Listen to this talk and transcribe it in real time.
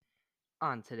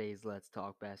On today's Let's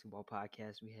Talk Basketball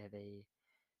podcast, we have a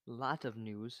lot of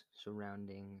news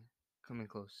surrounding coming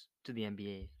close to the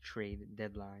NBA trade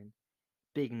deadline.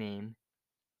 Big name,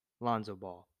 Lonzo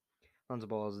Ball. Lonzo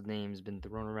Ball's name has been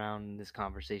thrown around in this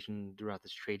conversation throughout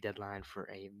this trade deadline for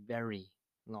a very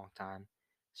long time.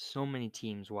 So many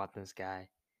teams want this guy,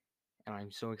 and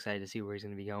I'm so excited to see where he's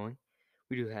going to be going.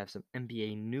 We do have some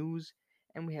NBA news,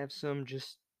 and we have some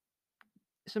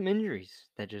injuries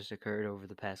that just occurred over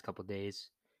the past couple days.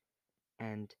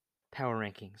 And power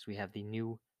rankings. We have the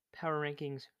new power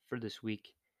rankings for this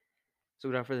week. So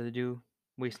without further ado,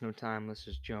 waste no time, let's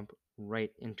just jump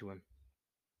right into them.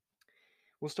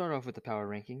 We'll start off with the power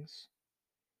rankings.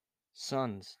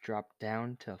 Suns dropped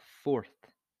down to 4th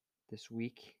this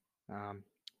week. But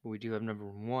we do have number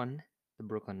 1, the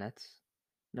Brooklyn Nets.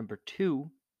 Number 2,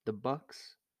 the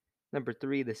Bucks. Number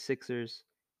 3, the Sixers.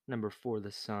 Number 4,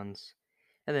 the Suns.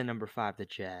 And then number 5, the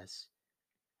Jazz.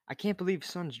 I can't believe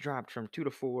Suns dropped from 2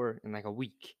 to 4 in like a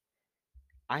week.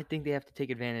 I think they have to take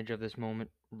advantage of this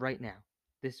moment right now.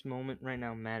 This moment right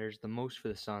now matters the most for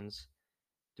the Suns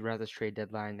throughout this trade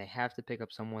deadline. They have to pick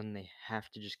up someone. They have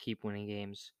to just keep winning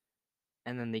games,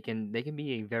 and then they can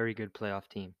be a very good playoff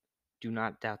team. Do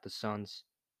not doubt the Suns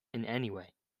in any way.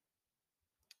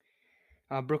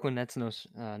 Brooklyn Nets, no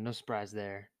surprise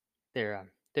there. They're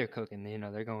cooking.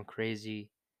 They're going crazy.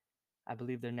 I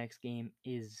believe their next game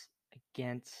is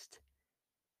against.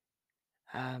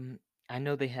 I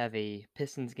know they have a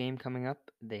Pistons game coming up.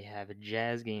 They have a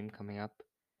Jazz game coming up.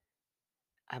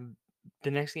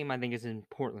 The next game I think is in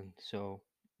Portland, so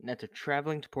Nets are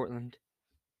traveling to Portland.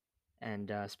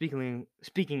 And speaking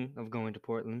of going to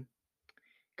Portland,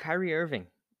 Kyrie Irving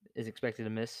is expected to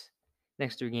miss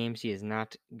next 3 games. He is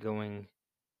not going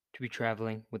to be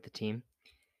traveling with the team.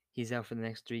 He's out for the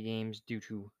next 3 games due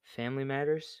to family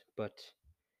matters, but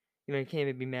you can't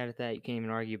even be mad at that. You can't even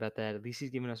argue about that. At least he's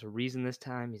giving us a reason this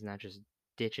time. He's not just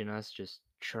ditching us, just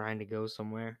trying to go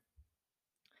somewhere.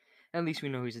 At least we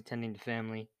know he's attending to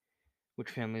family, which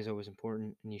family is always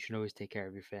important, and you should always take care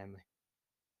of your family.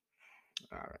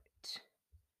 All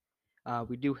right.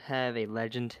 We do have a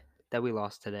legend that we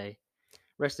lost today.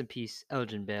 Rest in peace,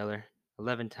 Elgin Baylor,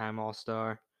 11-time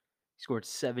All-Star. He scored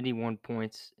 71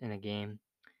 points in a game.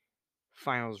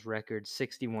 Finals record,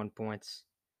 61 points.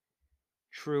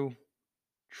 True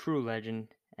legend,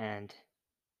 and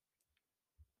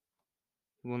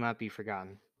will not be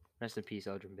forgotten. Rest in peace,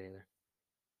 Elgin Baylor.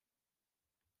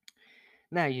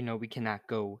 Now we cannot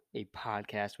go a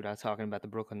podcast without talking about the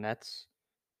Brooklyn Nets.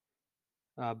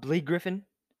 Blake Griffin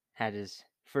had his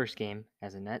first game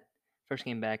as a Net. First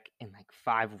game back in like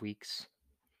 5 weeks.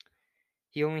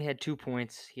 He only had 2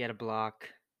 points. He had a block.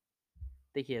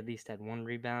 I think he at least had 1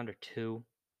 rebound or 2.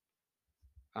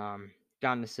 Got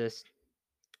an assist.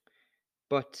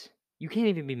 But you can't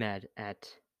even be mad at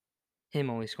him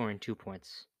only scoring 2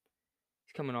 points.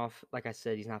 He's coming off, like I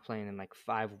said, he's not playing in like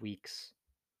 5 weeks.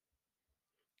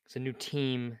 It's a new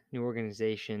team, new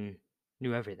organization,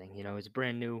 new everything. It's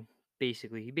brand new.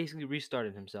 He basically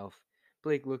restarted himself.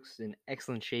 Blake looks in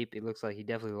excellent shape. It looks like he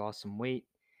definitely lost some weight.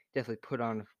 Definitely put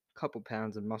on a couple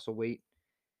pounds of muscle weight.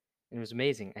 And it was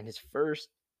amazing. And his first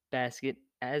basket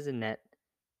as a Net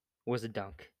was a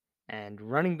dunk. And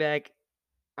running back,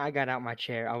 I got out my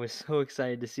chair. I was so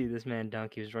excited to see this man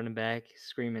dunk. He was running back,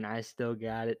 screaming, "I still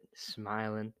got it,"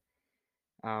 smiling.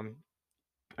 Um,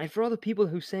 and for all the people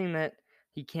who saying that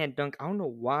he can't dunk, I don't know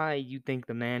why you think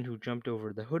the man who jumped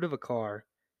over the hood of a car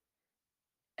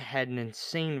had an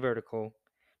insane vertical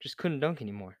just couldn't dunk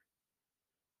anymore.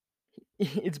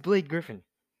 It's Blake Griffin.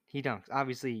 He dunks.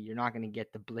 Obviously, you're not going to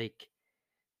get the Blake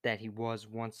that he was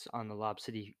once on the Lob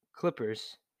City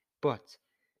Clippers, but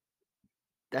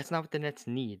that's not what the Nets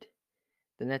need.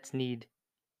 The Nets need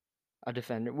a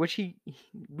defender, which he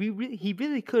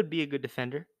really could be a good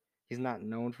defender. He's not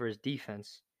known for his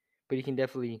defense, but he can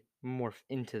definitely morph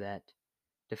into that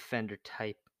defender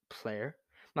type player.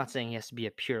 I'm not saying he has to be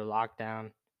a pure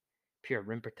lockdown, pure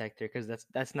rim protector, because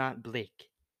that's not Blake.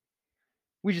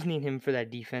 We just need him for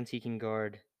that defense. He can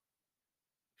guard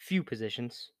few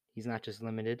positions. He's not just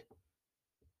limited.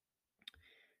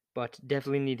 But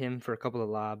definitely need him for a couple of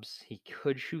lobs. He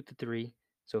could shoot the 3,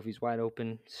 so if he's wide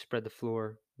open, spread the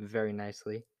floor very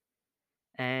nicely.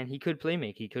 And he could play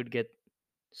make. He could get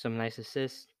some nice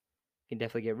assists. He can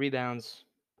definitely get rebounds.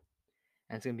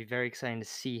 And it's going to be very exciting to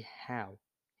see how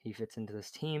he fits into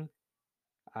this team.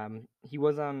 He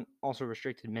was on also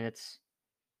restricted minutes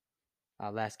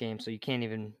last game, so you can't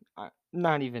even,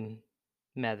 not even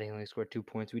mad that he only scored 2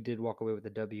 points. We did walk away with a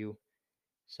W,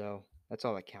 so that's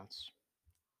all that counts.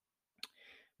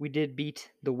 We did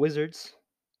beat the Wizards.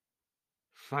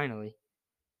 Finally,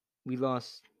 we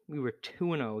lost we were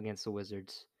 2-0 against the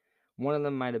Wizards. One of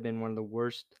them might have been one of the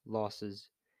worst losses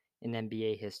in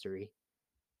NBA history.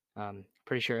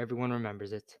 Pretty sure everyone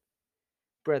remembers it.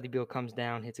 Bradley Beal comes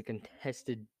down, hits a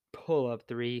contested pull-up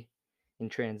three in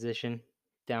transition,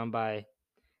 down by, I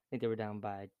think they were down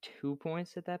by 2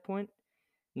 points at that point.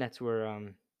 Nets were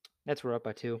up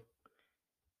by 2.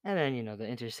 And then, the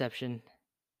interception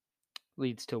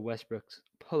leads to Westbrook's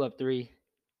pull-up three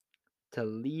to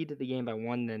lead the game by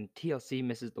 1. Then TLC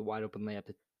misses the wide open layup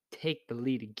to take the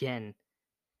lead again.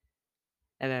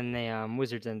 And then the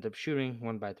Wizards end up shooting,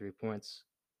 won by 3 points.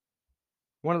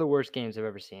 One of the worst games I've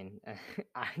ever seen.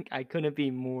 I couldn't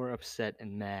be more upset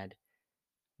and mad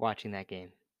watching that game.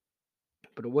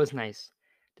 But it was nice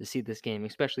to see this game,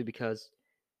 especially because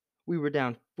we were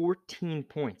down 14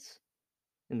 points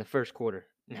in the first quarter.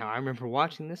 Now, I remember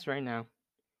watching this right now.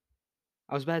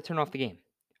 I was about to turn off the game.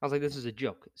 I was like, this is a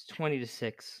joke. It's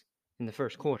 20-6 in the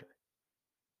first quarter.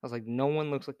 I was like, no one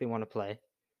looks like they want to play.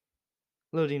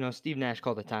 Little do you know, Steve Nash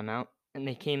called a timeout, and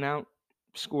they came out,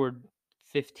 scored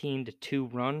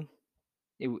 15-2 run.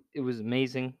 It was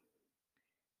amazing,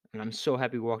 and I'm so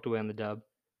happy we walked away on the dub.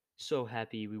 So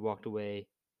happy we walked away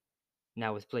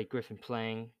now with Blake Griffin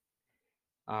playing,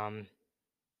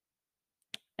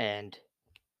 and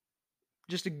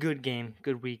just a good game,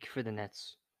 good week for the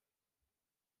Nets.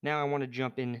 Now I want to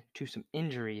jump into some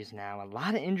injuries now. A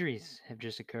lot of injuries have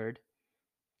just occurred.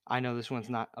 I know this one's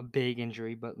not a big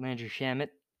injury, but Landry Shamet,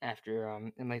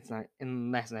 after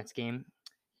in last night's game,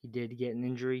 he did get an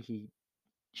injury. He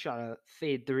shot a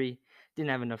fade three, didn't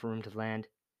have enough room to land.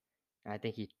 I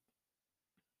think he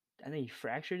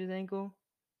fractured his ankle,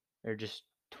 or just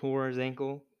tore his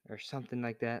ankle, or something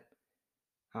like that.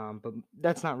 But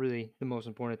that's not really the most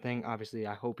important thing. Obviously,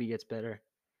 I hope he gets better.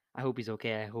 I hope he's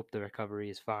okay. I hope the recovery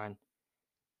is fine.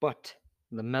 But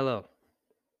LaMelo,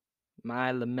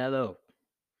 my LaMelo,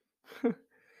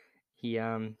 he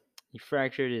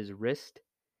fractured his wrist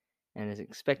and is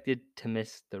expected to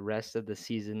miss the rest of the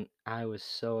season. I was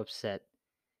so upset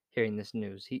hearing this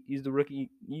news. He's the rookie.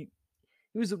 He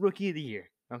was the rookie of the year.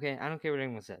 Okay, I don't care what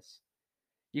anyone says.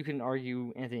 You can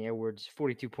argue Anthony Edwards'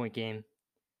 42-point game,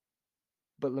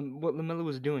 but what LaMelo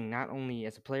was doing, not only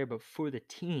as a player but for the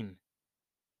team,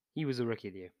 he was the rookie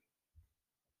of the year.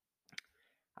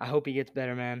 I hope he gets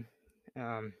better, man.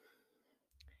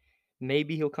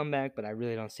 Maybe he'll come back, but I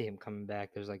really don't see him coming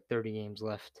back. There's like 30 games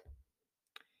left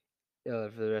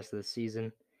for the rest of the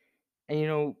season.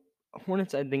 And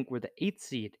Hornets, I think, were the 8th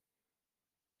seed.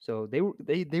 So they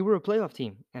were a playoff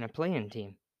team and a play-in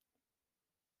team.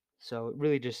 So it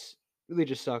really just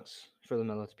sucks for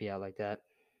LaMelo to be out like that.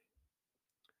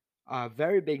 A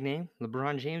very big name,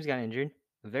 LeBron James, got injured.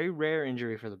 A very rare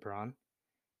injury for LeBron.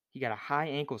 He got a high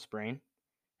ankle sprain,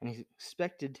 and he's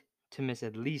expected to miss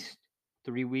at least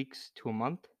 3 weeks to a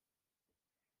month.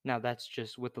 Now that's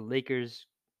just what the Lakers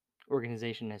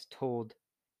organization has told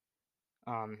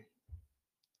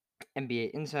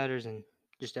NBA insiders and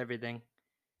just everything.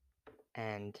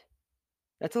 And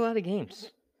that's a lot of games.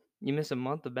 You miss a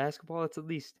month of basketball, it's at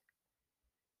least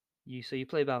you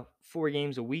play about 4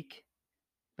 games a week,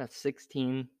 about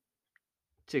 16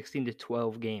 to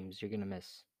 12 games you're going to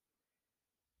miss.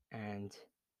 And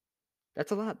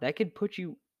that's a lot. That could put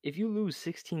you, if you lose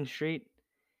 16 straight,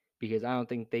 because I don't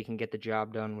think they can get the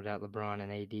job done without LeBron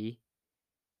and AD,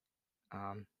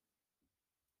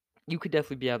 you could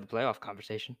definitely be out of the playoff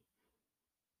conversation,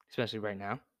 especially right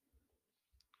now.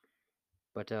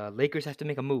 But Lakers have to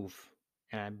make a move,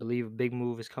 and I believe a big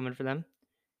move is coming for them.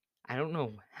 I don't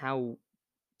know how,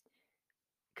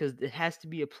 because it has to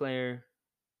be a player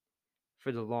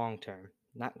for the long term.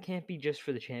 Can't be just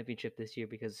for the championship this year,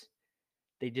 because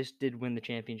they just did win the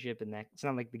championship, and it's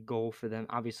not like the goal for them.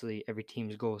 Obviously, every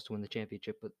team's goal is to win the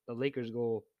championship, but the Lakers'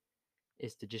 goal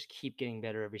is to just keep getting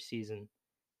better every season,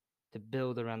 to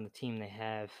build around the team they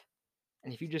have.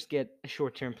 And if you just get a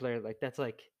short-term player, that's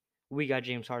like, we got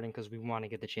James Harden because we want to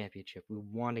get the championship. We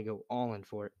want to go all in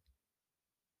for it.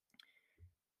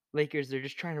 Lakers, they're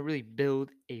just trying to really build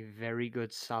a very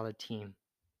good, solid team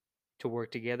to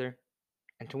work together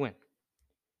and to win.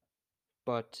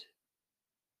 But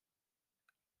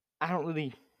I don't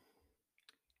really,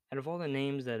 out of all the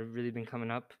names that have really been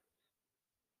coming up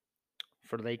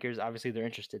for the Lakers, obviously they're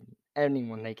interested in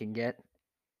anyone they can get.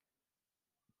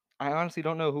 I honestly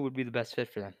don't know who would be the best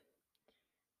fit for them.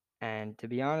 And to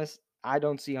be honest, I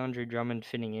don't see Andre Drummond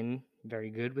fitting in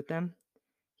very good with them.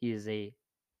 He is a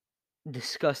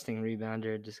disgusting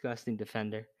rebounder, a disgusting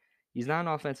defender. He's not an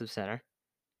offensive center.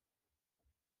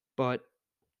 But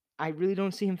I really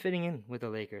don't see him fitting in with the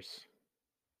Lakers.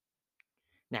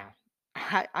 Now,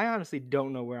 I honestly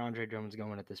don't know where Andre Drummond's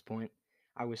going at this point.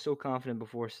 I was so confident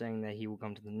before saying that he will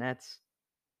come to the Nets,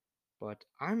 but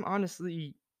I'm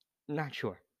honestly not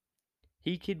sure.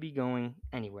 He could be going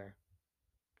anywhere.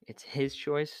 It's his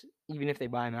choice, even if they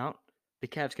buy him out. The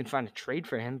Cavs can find a trade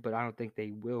for him, but I don't think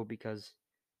they will because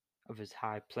of his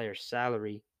high player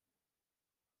salary.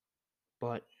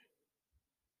 But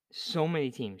so many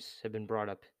teams have been brought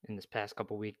up in this past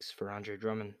couple weeks for Andre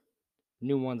Drummond.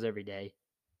 New ones every day.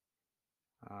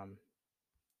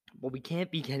 But we can't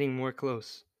be getting more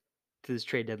close to this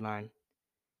trade deadline.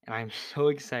 And I'm so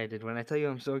excited. When I tell you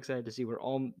I'm so excited to see where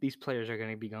all these players are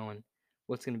going to be going,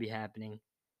 what's going to be happening,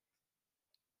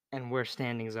 and where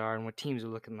standings are, and what teams are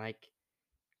looking like.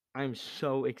 I'm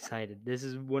so excited. This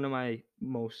is one of my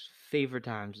most favorite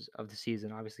times of the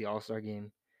season. Obviously, All-Star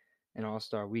game and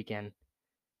All-Star weekend.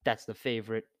 That's the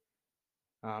favorite.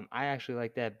 I actually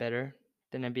like that better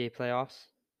than NBA playoffs,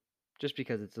 just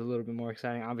because it's a little bit more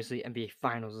exciting. Obviously, NBA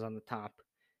Finals is on the top,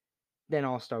 then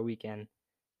All-Star weekend,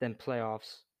 then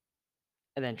playoffs,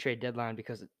 and then trade deadline,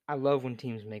 because I love when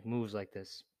teams make moves like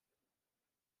this.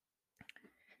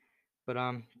 But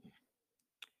I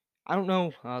don't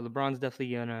know. LeBron's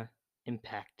definitely gonna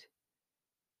impact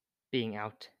being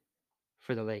out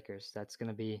for the Lakers. That's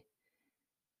gonna be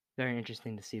very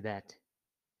interesting to see that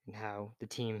and how the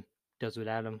team does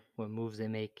without him, what moves they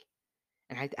make.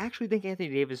 And I actually think Anthony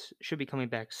Davis should be coming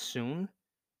back soon,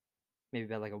 maybe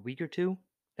about like a week or two.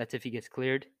 That's if he gets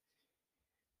cleared.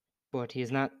 But he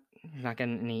is not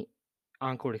getting any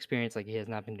on-court experience, like he has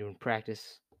not been doing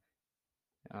practice.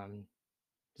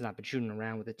 He's not been shooting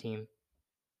around with the team.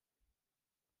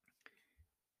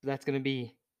 That's going to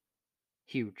be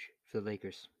huge for the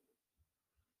Lakers.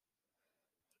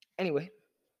 Anyway,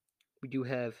 we do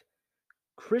have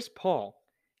Chris Paul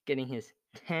getting his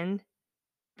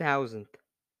 10,000th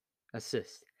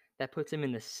assist. That puts him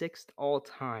in the 6th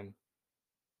all-time.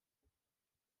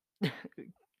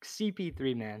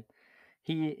 CP3, man.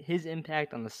 His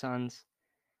impact on the Suns,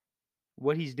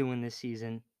 what he's doing this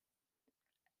season.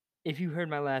 If you heard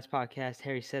my last podcast,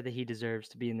 Harry said that he deserves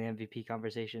to be in the MVP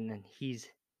conversation, and he's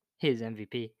his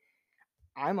MVP.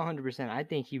 I'm 100%. I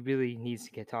think he really needs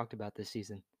to get talked about this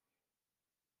season.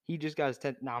 He just got his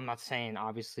 10th. Now, I'm not saying,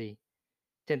 obviously,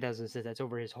 10,000 assists, that's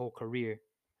over his whole career.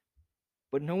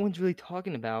 But no one's really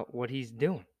talking about what he's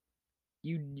doing.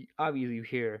 Obviously, you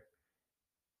hear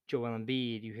Joel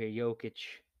Embiid, you hear Jokic.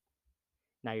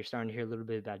 Now you're starting to hear a little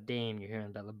bit about Dame. You're hearing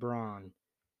about LeBron.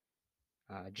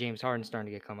 James Harden's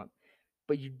starting to come up.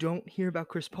 But you don't hear about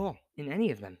Chris Paul in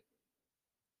any of them.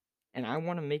 And I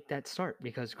want to make that start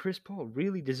because Chris Paul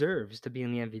really deserves to be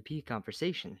in the MVP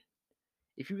conversation.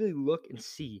 If you really look and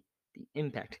see the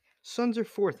impact, Suns are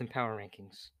 4th in power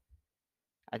rankings.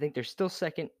 I think they're still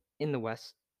 2nd in the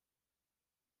West.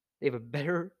 They have a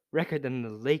better record than the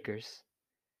Lakers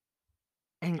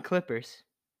and Clippers.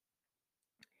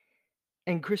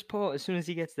 And Chris Paul, as soon as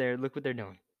he gets there, look what they're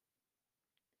doing.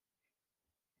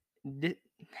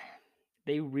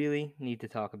 They really need to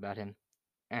talk about him.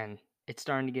 And it's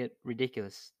starting to get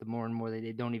ridiculous the more and more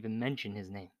they don't even mention his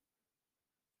name.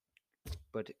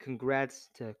 But congrats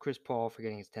to Chris Paul for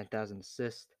getting his 10,000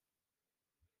 assist.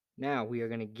 Now we are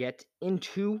going to get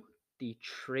into the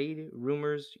trade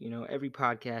rumors. You know, every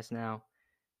podcast now,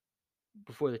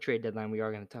 before the trade deadline, we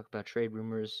are going to talk about trade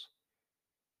rumors.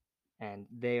 And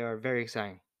they are very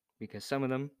exciting because some of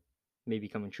them may be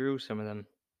coming true, some of them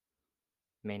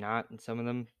may not, and some of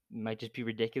them might just be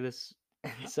ridiculous,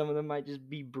 and some of them might just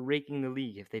be breaking the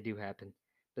league if they do happen.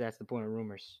 But that's the point of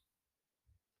rumors.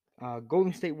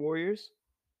 Golden State Warriors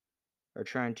are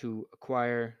trying to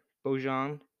acquire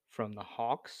Bojan from the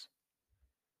Hawks.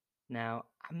 Now,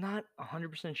 I'm not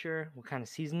 100% sure what kind of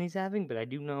season he's having, but I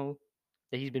do know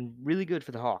that he's been really good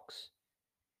for the Hawks.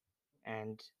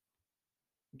 And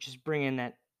just bring in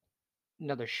that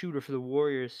another shooter for the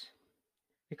Warriors,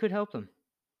 it could help them.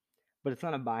 But it's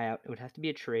not a buyout. It would have to be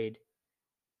a trade.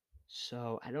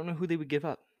 So I don't know who they would give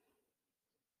up.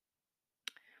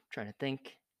 I'm trying to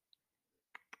think.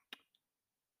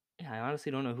 Yeah, I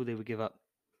honestly don't know who they would give up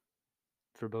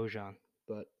for Bojan.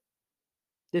 But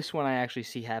this one I actually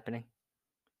see happening.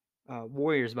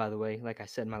 Warriors, by the way, like I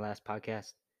said in my last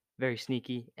podcast, very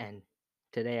sneaky. And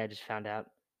today I just found out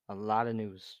a lot of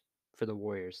news for the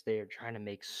Warriors. They are trying to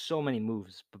make so many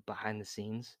moves behind the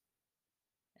scenes.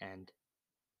 And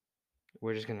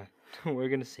we're just gonna we're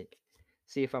gonna see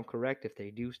if I'm correct, if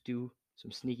they do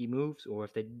some sneaky moves, or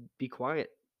if they be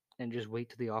quiet and just wait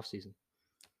till the offseason.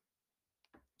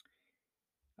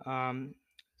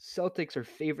 Celtics are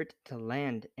favorite to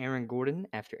land Aaron Gordon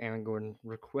after Aaron Gordon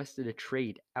requested a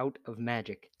trade out of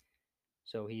Magic.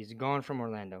 So he's gone from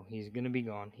Orlando. He's gonna be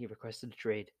gone. He requested a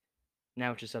trade.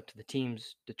 Now it's just up to the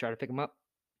teams to try to pick him up.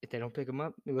 if they don't pick him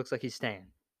up, it looks like he's staying.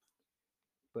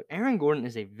 But Aaron Gordon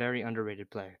is a very underrated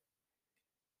player.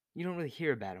 You don't really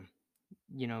hear about him.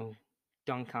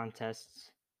 Dunk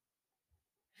contests.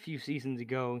 A few seasons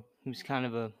ago, he was kind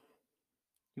of a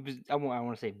he was I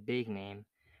want to say big name,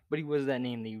 but he was that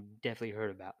name that you definitely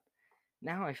heard about.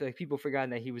 Now I feel like people forgot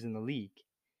that he was in the league.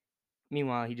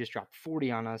 Meanwhile, he just dropped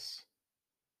 40 on us.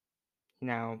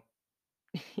 Now,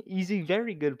 he's a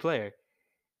very good player,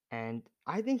 and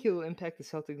I think he'll impact the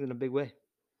Celtics in a big way.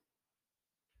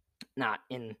 Not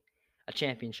in a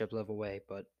championship level way,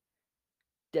 but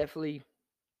definitely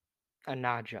a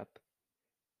notch up.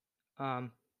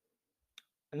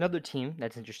 Another team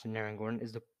that's interested in Aaron Gordon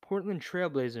is the Portland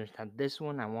Trailblazers. Now, this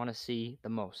one I want to see the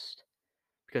most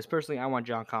because personally, I want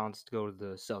John Collins to go to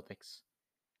the Celtics.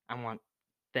 I want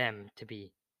them to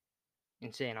be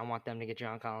insane. I want them to get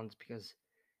John Collins because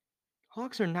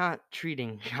Hawks are not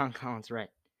treating John Collins right.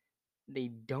 They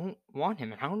don't want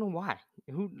him, and I don't know why.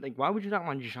 Why would you not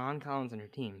want John Collins on your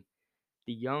team,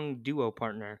 the young duo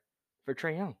partner for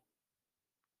Trae Young?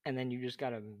 And then you just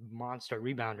got a monster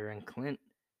rebounder in Clint.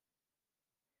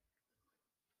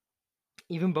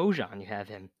 Even Bojan, you have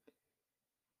him.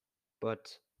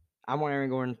 But I want Aaron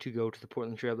Gordon to go to the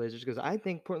Portland Trailblazers because I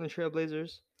think Portland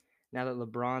Trailblazers, now that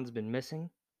LeBron's been missing,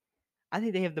 I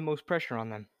think they have the most pressure on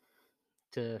them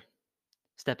to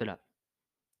step it up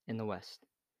in the West.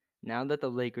 Now that the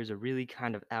Lakers are really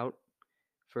kind of out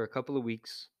for a couple of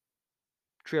weeks,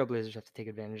 Trailblazers have to take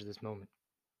advantage of this moment.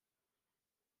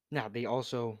 Now, they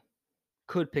also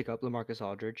could pick up LaMarcus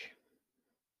Aldridge.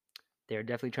 They're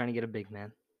definitely trying to get a big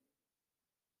man.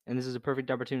 And this is a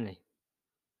perfect opportunity.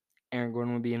 Aaron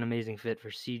Gordon would be an amazing fit for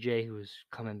CJ, who is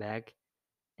coming back,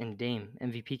 and Dame,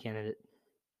 MVP candidate.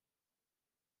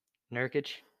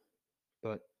 Nurkic,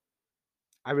 but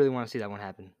I really want to see that one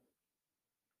happen.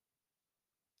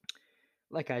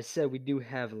 Like I said, we do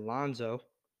have Lonzo.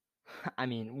 I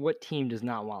mean, what team does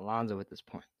not want Lonzo at this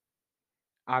point?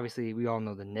 Obviously, we all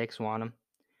know the Knicks want him.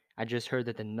 I just heard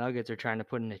that the Nuggets are trying to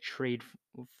put in a trade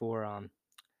for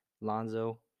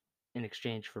Lonzo in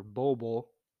exchange for Bol,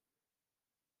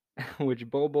 which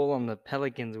Bol on the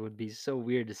Pelicans would be so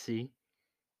weird to see.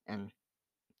 And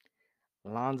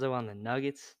Lonzo on the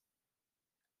Nuggets,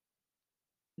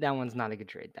 that one's not a good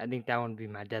trade. I think that one would be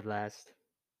my dead last.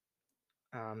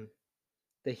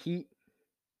 The Heat,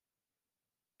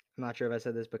 I'm not sure if I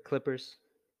said this, but Clippers.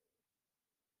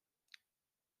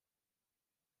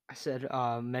 I said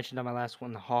mentioned on my last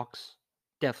one the Hawks.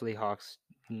 Definitely Hawks.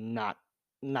 Not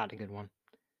a good one.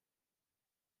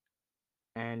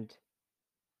 And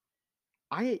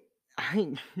I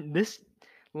this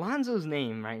Lonzo's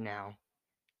name right now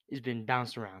has been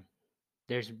bounced around.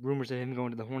 There's rumors of him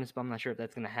going to the Hornets, but I'm not sure if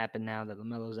that's going to happen now that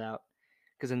LaMelo's out.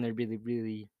 Because then there'd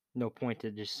really no point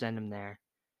to just send him there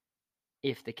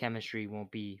if the chemistry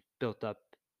won't be built up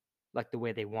like the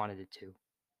way they wanted it to.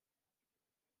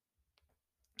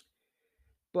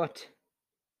 But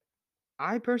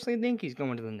I personally think he's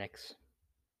going to the Knicks.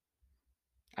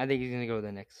 I think he's going to go to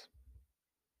the Knicks.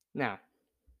 Now,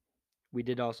 we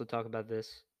did also talk about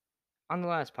this on the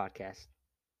last podcast.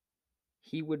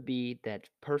 He would be that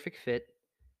perfect fit,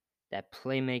 that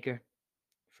playmaker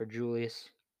for Julius,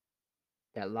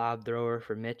 that lob thrower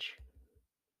for Mitch,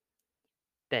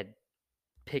 that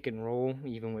pick and roll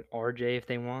even with RJ if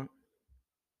they want.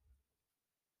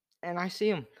 And I see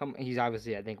him come. He's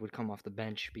obviously, I think, would come off the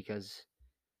bench because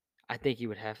I think he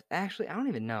would have. Actually, I don't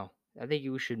even know. I think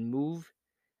you should move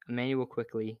Emmanuel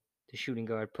quickly to shooting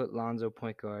guard, put Lonzo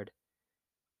point guard,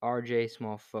 RJ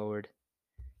small forward,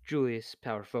 Julius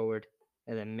power forward,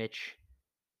 and then Mitch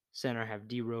center. Have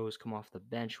D Rose come off the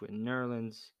bench with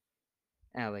Nerlens,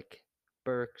 Alec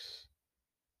Burks,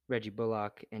 Reggie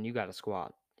Bullock, and you got a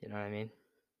squad. You know what I mean?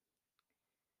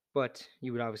 But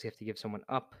you would obviously have to give someone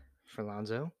up for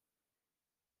Lonzo.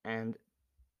 And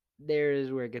there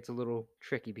is where it gets a little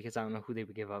tricky because I don't know who they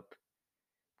would give up.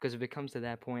 Because if it comes to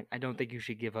that point, I don't think you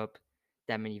should give up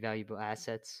that many valuable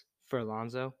assets for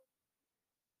Alonzo.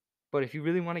 But if you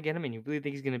really want to get him and you really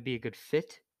think he's going to be a good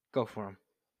fit, go for him.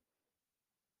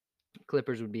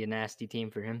 Clippers would be a nasty team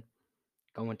for him.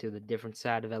 Going to the different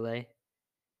side of LA.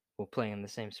 Well, playing in the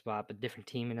same spot, but different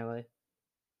team in LA.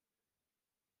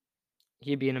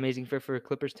 He'd be an amazing fit for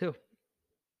Clippers too.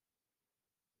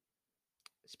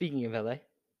 Speaking of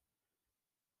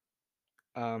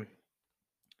LA,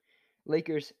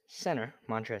 Lakers center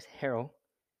Montrezl Harrell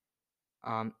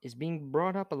is being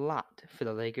brought up a lot for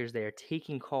the Lakers. They are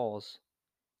taking calls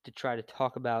to try to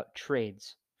talk about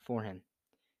trades for him.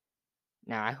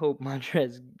 Now, I hope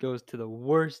Montrez goes to the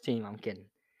worst team. I'm kidding.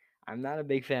 I'm not a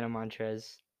big fan of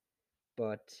Montrez,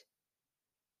 but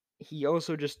he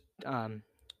also just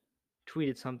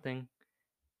tweeted something,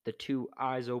 the two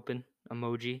eyes open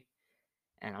emoji,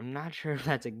 and I'm not sure if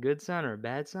that's a good sign or a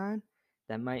bad sign.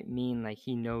 That might mean like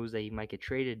he knows that he might get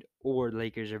traded, or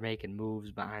Lakers are making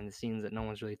moves behind the scenes that no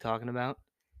one's really talking about.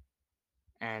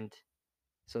 And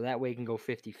so that way it can go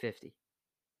 50-50.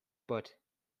 But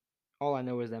all I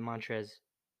know is that Montrez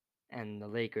and the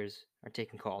Lakers are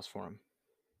taking calls for him.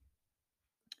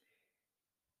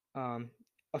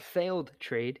 A failed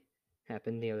trade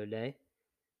happened the other day.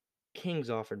 Kings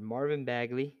offered Marvin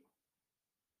Bagley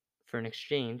for an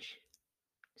exchange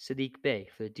Saddiq Bey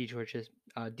for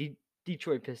the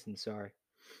Detroit Pistons. Sorry,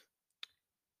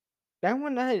 that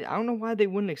one I don't know why they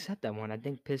wouldn't accept that one. I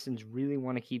think Pistons really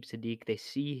want to keep Saddiq. They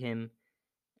see him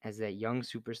as that young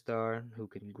superstar who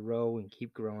can grow and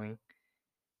keep growing.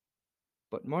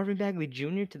 But Marvin Bagley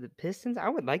Jr. to the Pistons, I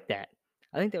would like that.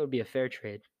 I think that would be a fair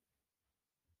trade.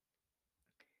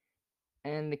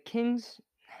 And the Kings,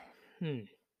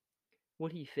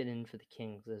 would he fit in for the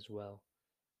Kings as well?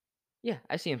 Yeah,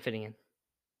 I see him fitting in.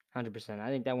 100%. I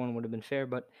think that one would have been fair,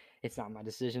 but it's not my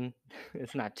decision.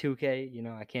 It's not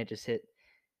 2K. I can't just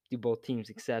do both teams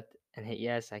accept and hit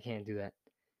yes. I can't do that.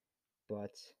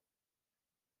 But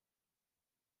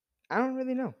I don't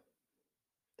really know.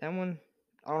 That one,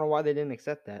 I don't know why they didn't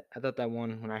accept that. I thought that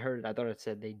one, when I heard it, I thought it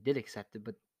said they did accept it,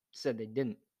 but said they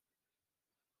didn't.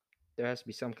 There has to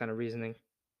be some kind of reasoning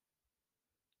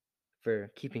for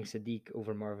keeping Saddiq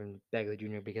over Marvin Bagley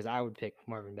Jr. because I would pick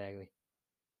Marvin Bagley.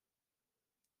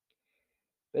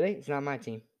 But hey, it's not my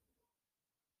team.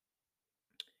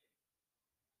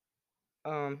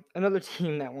 Another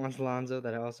team that wants Lonzo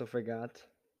that I also forgot,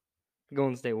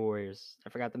 Golden State Warriors. I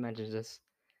forgot to mention this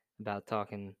about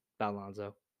talking about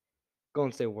Lonzo.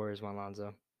 Golden State Warriors want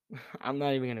Lonzo. I'm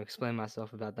not even going to explain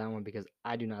myself about that one because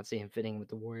I do not see him fitting with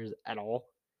the Warriors at all.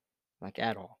 Like,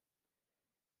 at all.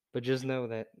 But just know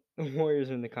that the Warriors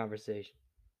are in the conversation.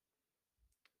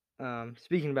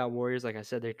 Speaking about Warriors, like I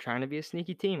said, they're trying to be a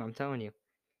sneaky team, I'm telling you.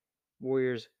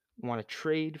 Warriors want to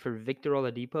trade for Victor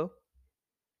Oladipo.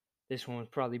 This one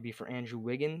would probably be for Andrew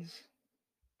Wiggins.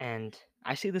 And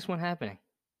I see this one happening.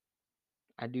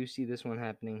 I do see this one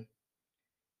happening.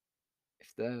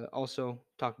 Also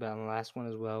talked about in the last one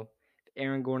as well. If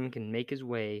Aaron Gordon can make his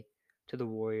way to the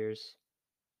Warriors,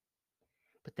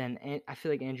 but then I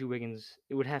feel like Andrew Wiggins,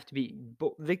 it would have to be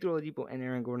Victor Oladipo and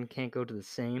Aaron Gordon can't go to the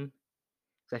same.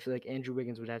 Because I feel like Andrew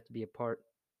Wiggins would have to be a part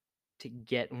to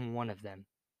get one of them.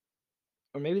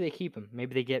 Or maybe they keep him.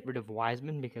 Maybe they get rid of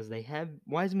Wiseman because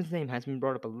Wiseman's name has been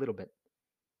brought up a little bit.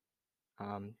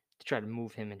 To try to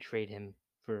move him and trade him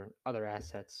for other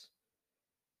assets.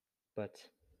 But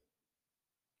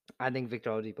I think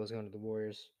Victor Oladipo is going to the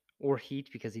Warriors or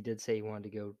Heat because he did say he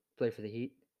wanted to go play for the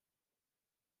Heat.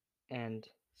 And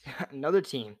another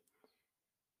team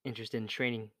interested in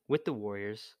training with the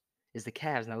Warriors is the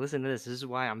Cavs. Now listen to this. This is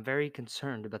why I'm very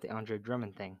concerned about the Andre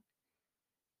Drummond thing.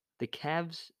 The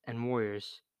Cavs and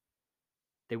Warriors,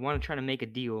 they want to try to make a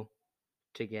deal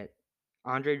to get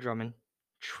Andre Drummond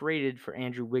traded for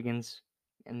Andrew Wiggins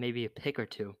and maybe a pick or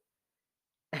two.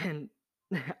 And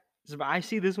so I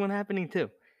see this one happening too.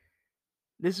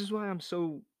 This is why I'm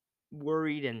so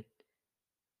worried and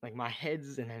like my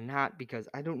head's in a knot because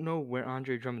I don't know where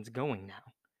Andre Drummond's going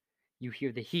now. You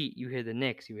hear the Heat, you hear the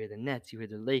Knicks, you hear the Nets, you hear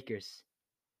the Lakers.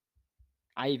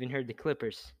 I even heard the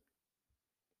Clippers.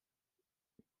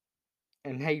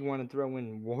 And now you want to throw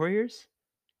in Warriors?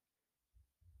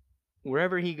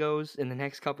 Wherever he goes in the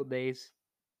next couple days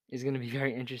is going to be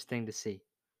very interesting to see.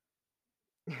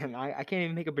 And I can't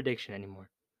even make a prediction anymore.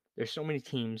 There's so many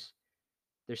teams,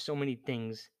 there's so many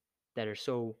things that are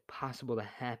so possible to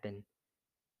happen,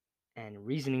 and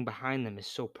reasoning behind them is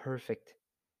so perfect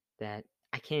that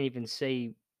I can't even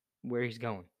say where he's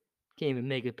going. Can't even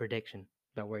make a prediction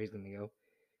about where he's going to go.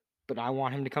 But I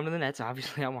want him to come to the Nets.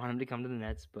 Obviously, I want him to come to the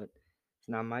Nets, but it's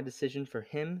not my decision for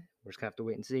him. We're just gonna have to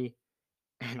wait and see.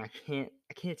 And I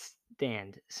can't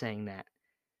stand saying that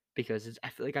because I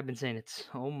feel like I've been saying it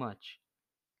so much.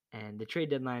 And the trade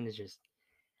deadline is just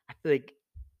I feel like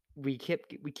we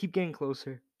keep getting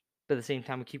closer, but at the same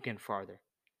time we keep getting farther.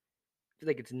 I feel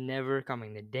like it's never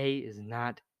coming. The day is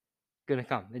not gonna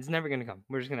come. It's never gonna come.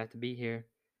 We're just gonna have to be here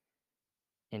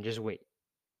and just wait.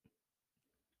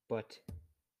 But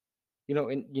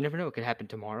and you never know. It could happen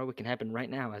tomorrow. It can happen right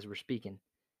now as we're speaking.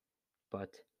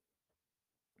 But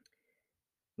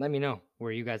let me know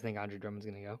where you guys think Andre Drummond's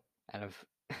gonna go out of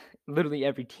literally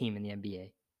every team in the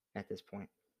NBA at this point.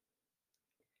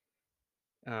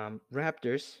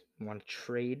 Raptors want to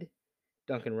trade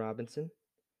Duncan Robinson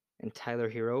and Tyler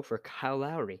Hero for Kyle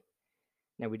Lowry.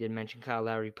 Now, we did mention Kyle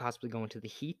Lowry possibly going to the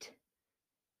Heat.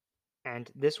 And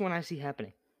this one I see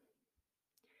happening.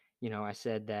 I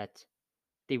said that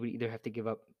they would either have to give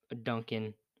up a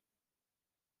Duncan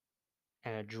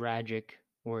and a Dragic,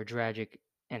 or a Dragic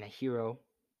and a Hero,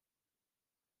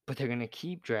 but they're going to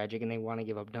keep Dragic and they want to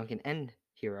give up Duncan and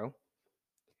Hero.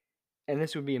 And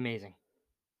this would be amazing.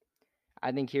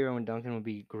 I think Hero and Duncan would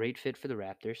be a great fit for the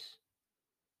Raptors.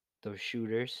 Those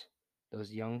shooters,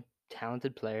 those young,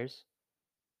 talented players.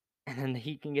 And then the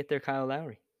Heat can get their Kyle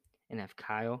Lowry and have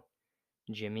Kyle,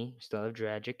 Jimmy, still have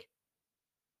Dragic,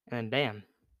 and then bam,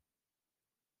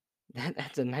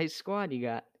 that's a nice squad you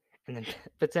got. And then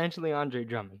potentially Andre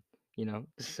Drummond,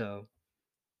 So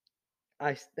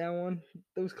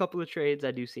those couple of trades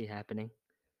I do see happening.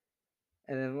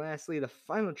 And then lastly, the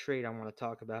final trade I want to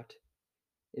talk about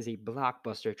is a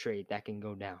blockbuster trade that can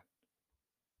go down.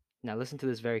 Now listen to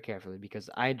this very carefully because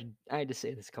I had to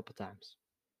say this a couple times.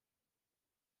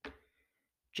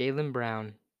 Jaylen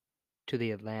Brown to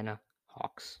the Atlanta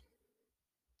Hawks.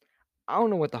 I don't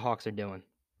know what the Hawks are doing.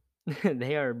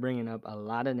 They are bringing up a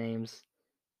lot of names,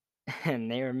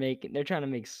 and they're trying to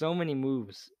make so many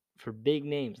moves for big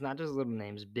names, not just little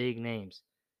names, big names.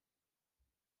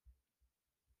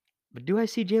 But do I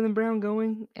see Jaylen Brown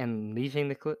going and leaving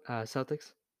the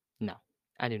Celtics? No,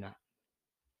 I do not.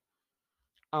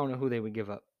 I don't know who they would give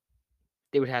up.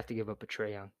 They would have to give up a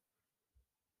Trae Young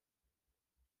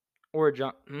or a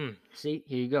John. See,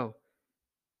 here you go.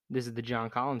 This is the John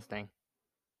Collins thing.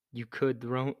 You could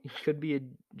be a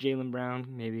Jaylen Brown,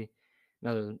 maybe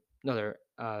another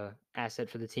asset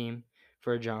for the team,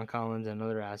 for a John Collins,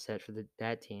 another asset for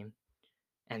that team,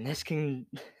 and this can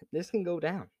this can go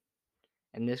down,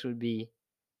 and this would be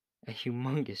a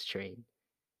humongous trade.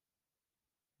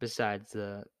 Besides,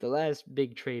 the last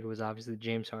big trade was obviously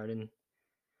James Harden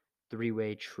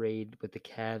three-way trade with the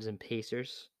Cavs and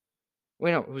Pacers.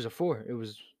 Wait, no, it was a four. It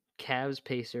was Cavs,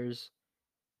 Pacers,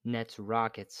 Nets,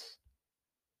 Rockets.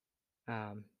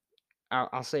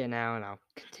 I'll say it now, and I'll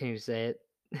continue to say it.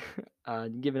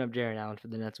 Giving up Jarrett Allen for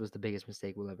the Nets was the biggest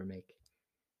mistake we'll ever make.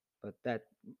 But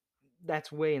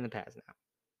that's way in the past now.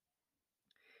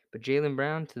 But Jaylen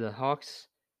Brown to the Hawks,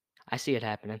 I see it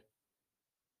happening.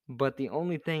 But the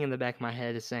only thing in the back of my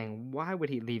head is saying, why would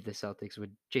he leave the Celtics with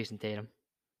Jason Tatum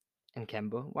and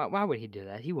Kemba? Why would he do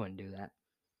that? He wouldn't do that.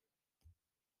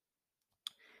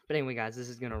 But anyway, guys, this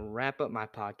is going to wrap up my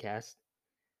podcast.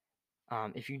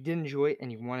 If you did enjoy it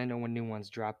and you want to know when new ones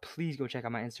drop, please go check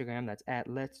out my Instagram. That's at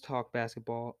Let's Talk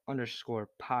Basketball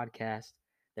 _podcast.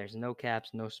 There's no caps,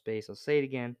 no space. I'll say it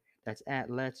again. That's at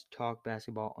Let's Talk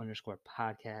Basketball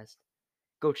 _podcast.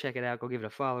 Go check it out. Go give it a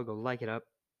follow. Go like it up.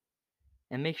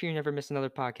 And make sure you never miss another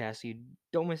podcast so you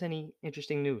don't miss any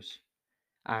interesting news.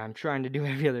 I'm trying to do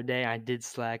every other day. I did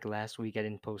slack last week. I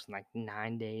didn't post in like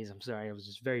 9 days. I'm sorry. I was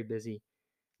just very busy.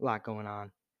 A lot going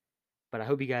on. But I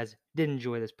hope you guys did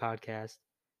enjoy this podcast.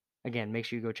 Again, make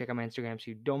sure you go check out my Instagram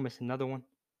so you don't miss another one.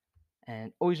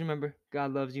 And always remember,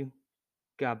 God loves you,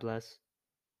 God bless,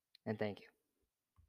 and thank you.